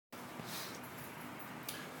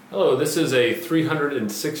Hello, this is a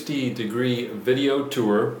 360-degree video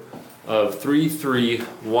tour of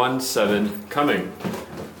 3317 Cuming.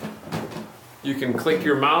 You can click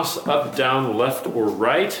your mouse up, down, left, or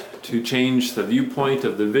right to change the viewpoint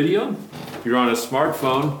of the video. If you're on a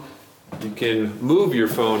smartphone, you can move your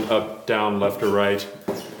phone up, down, left, or right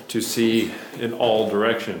to see in all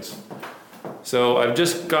directions. So I've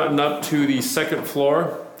just gotten up to the second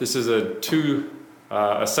floor. This is a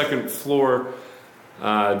second floor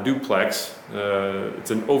duplex. It's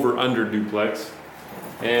an over-under duplex.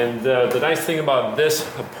 And the nice thing about this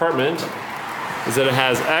apartment is that it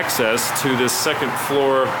has access to this second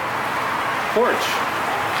floor porch.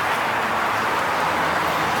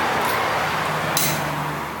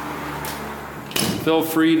 Feel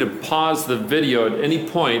free to pause the video at any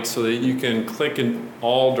point so that you can click in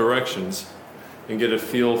all directions and get a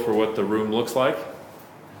feel for what the room looks like.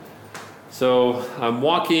 So I'm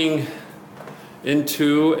walking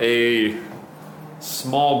into a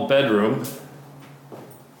small bedroom.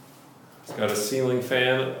 It's got a ceiling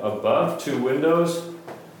fan above, 2 windows,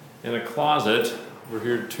 and a closet. We're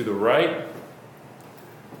here to the right.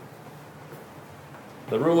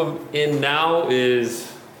 The room I'm in now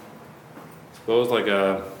is, I suppose, like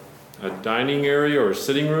a dining area or a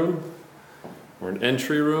sitting room or an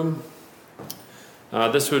entry room.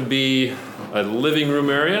 This would be a living room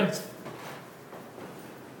area.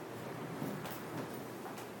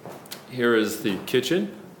 Here is the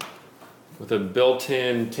kitchen with a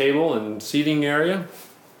built-in table and seating area,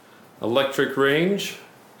 electric range,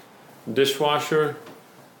 dishwasher,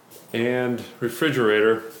 and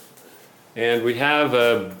refrigerator. And we have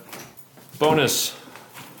a bonus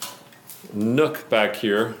nook back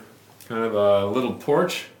here, kind of a little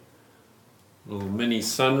porch, little mini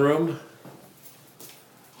sunroom.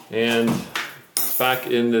 And back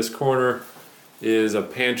in this corner is a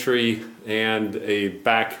pantry and a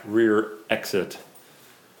back rear exit.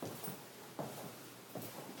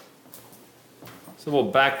 So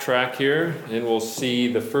we'll backtrack here and we'll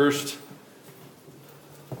see the first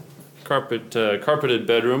carpeted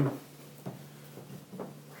bedroom.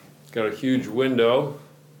 It's got a huge window,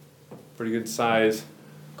 pretty good size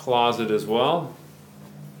closet as well.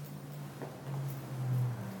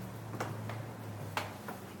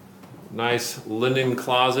 Nice linen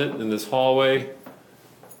closet in this hallway.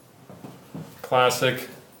 Classic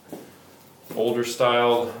older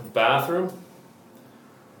style bathroom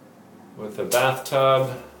with a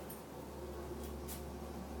bathtub.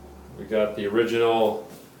 We got the original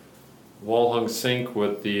wall hung sink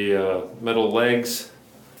with the metal legs,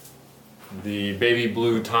 the baby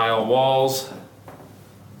blue tile walls,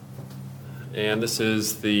 and this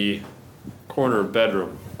is the corner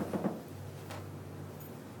bedroom.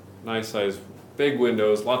 Nice size, big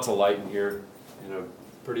windows, lots of light in here, and a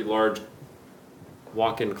pretty large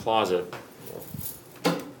walk-in closet.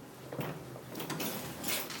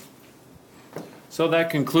 So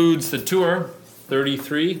that concludes the tour,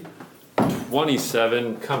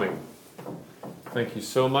 3327 Cuming. Thank you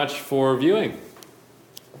so much for viewing.